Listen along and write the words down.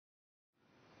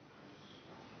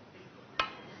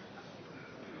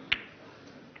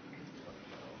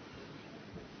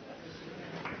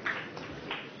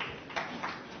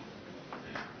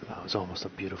was almost a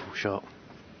beautiful shot.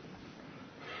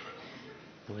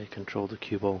 The way he controlled the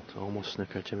cue ball to almost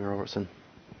snooker Jimmy Robertson.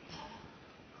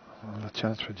 Well, a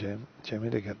chance for Jimmy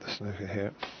to get the snooker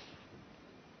here.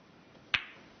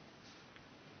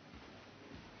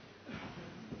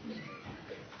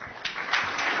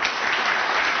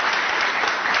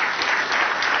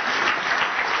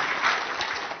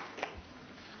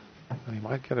 And he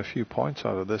might get a few points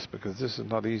out of this, because this is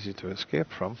not easy to escape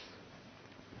from.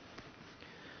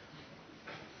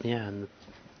 Yeah, and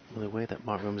the way that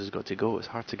Mark Williams has got to go, it's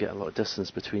hard to get a lot of distance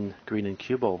between green and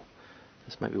cue ball.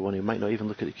 This might be one he might not even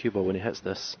look at the cue ball when he hits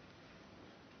this.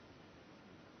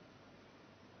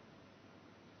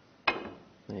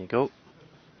 There you go.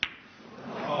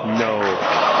 No,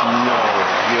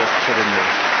 you're kidding me.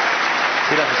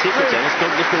 See, that's a secret, Dennis.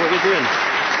 Don't look at what you're doing.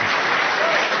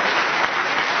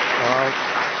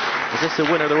 Is this the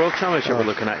winner of the World Championship we're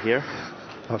looking at here?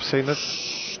 I've seen it,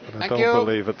 but I don't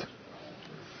believe it.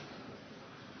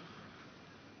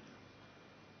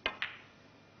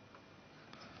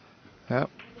 Yeah,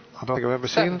 I don't think I've ever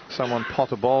seen someone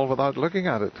pot a ball without looking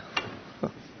at it.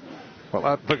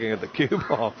 Without looking at the cue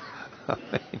ball. I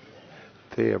mean,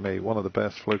 dear me, one of the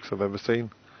best flukes I've ever seen.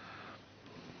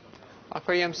 Mark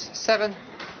Williams, 7,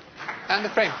 and the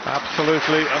frame.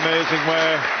 Absolutely amazing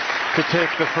way to take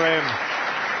the frame.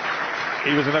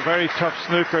 He was in a very tough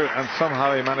snooker, and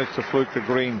somehow he managed to fluke the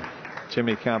green.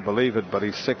 Jimmy can't believe it, but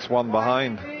he's 6-1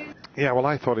 behind. Yeah, well,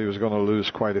 I thought he was going to lose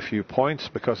quite a few points,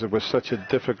 because it was such a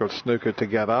difficult snooker to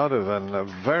get out of, and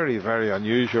very, very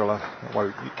unusual.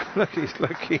 Well, look, he's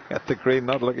looking at the green,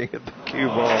 not looking at the cue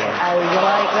ball. How would you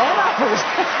like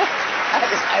that? That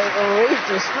was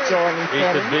outrageous, John. He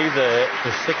could be there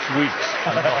for 6 weeks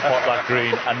and not pot that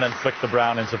green and then flick the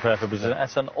brown into perfect position.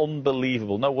 That's an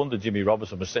unbelievable. No wonder Jimmy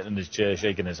Robertson was sitting in his chair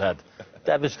shaking his head.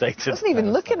 Devastated. He wasn't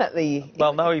even looking at the...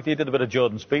 Well, no, he did a bit of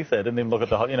Jordan Spieth there. Didn't even look at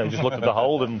the, you know, just looked at the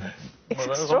hole and... It's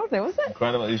extraordinary, wasn't it?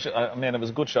 Incredible. I mean, it was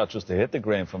a good shot just to hit the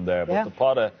green from there, but yeah. the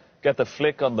potter get the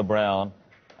flick on the brown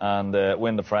and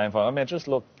win the frame. I mean, just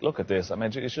look at this. I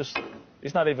mean, it's just...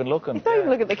 He's not even looking. He's not even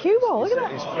looking at the cue ball. Look at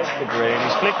that. He's flicked the green.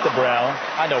 He's flicked the brown.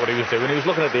 I know what he was doing. He was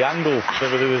looking at the angle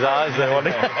with his eyes there,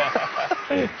 wasn't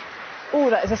he?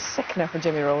 Oh, that is a sickener for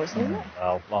Jimmy Robertson, isn't it?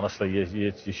 Well, honestly,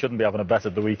 you shouldn't be having a bet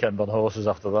at the weekend on horses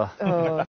after that. Oh.